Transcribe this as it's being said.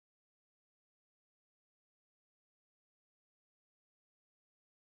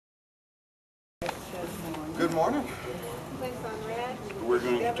Good morning. We're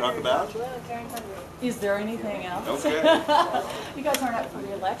going to talk about? Is there anything else? Okay. You guys aren't up for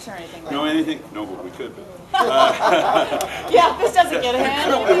re-election or anything, right? No, anything? No, but we could be. Yeah, if this doesn't get a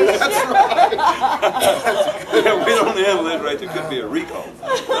handle. That's right. Yeah, we don't handle it right. There could be a recall.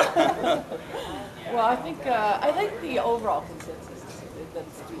 Well, I think the overall consensus is that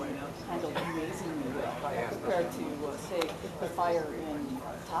it's being handled amazingly well compared to, say, the fire in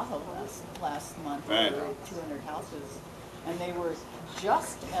Tahoe last month. Right. There were 200 houses, and they were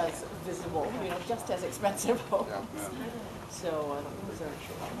just as visible, just as expensive homes. Yeah. So things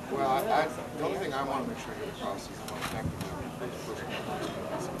are. Well, the only thing I want to make sure I get across is I want to thank you for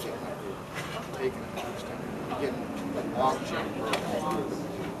taking an interest in getting the blockchain program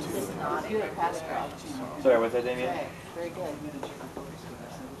to. Sorry, what's that, Damien? Okay, very good.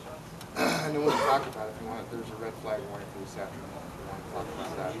 And then we'll talk about it if you want. There's a red flag warning for this afternoon. If you want to talk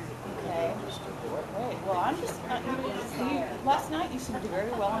about that. Okay. Great. Well, I'm just. Last night you seemed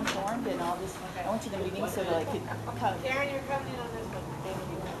very well informed, and all this. I went to the meeting so that I could kind of. Karen, you're coming in on this one. Thank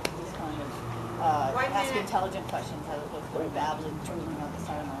you. Just kind of ask intelligent questions as opposed to babbling, drooling out the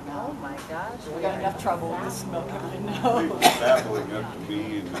side of my mouth. Oh my gosh. We got enough trouble with the smoke in my nose. Babbling up to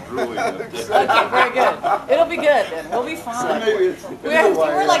me and drooling up to Okay, very good. It'll be good then. We'll be fine. maybe it's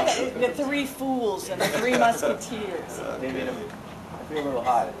We're like the three fools and the three musketeers. Damien, I feel a little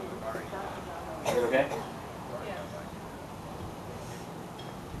hot. Is it okay?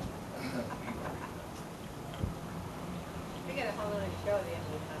 We got a whole other show at the end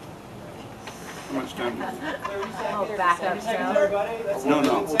of the time. how much time? Oh, backup show. No.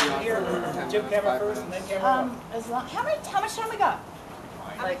 Jim camera first and then camera off. How much time we got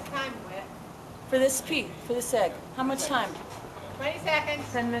How much time, Whit? for this egg? How much time? 20 seconds.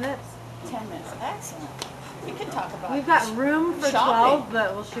 10 minutes. 10 minutes. Excellent. We can talk about. We've got room for shopping. 12,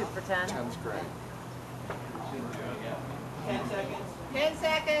 but we'll shoot for 10. 10's great. 10 seconds. 10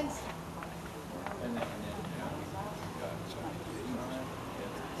 seconds.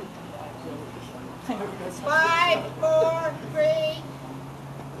 Five, four, three.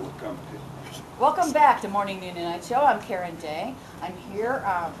 Welcome back to Morning, Noon, and Night Show. I'm Karen Day. I'm here.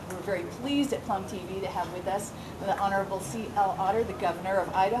 We're very pleased at Plum TV to have with us the Honorable C.L. Otter, the Governor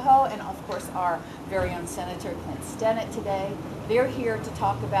of Idaho, and of course our very own Senator Clint Stennet today. They're here to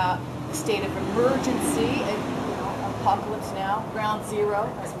talk about the state of emergency, and apocalypse now, ground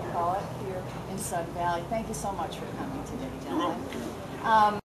zero, as we call it, here in Sun Valley. Thank you so much for coming today,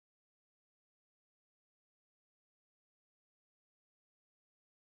 gentlemen.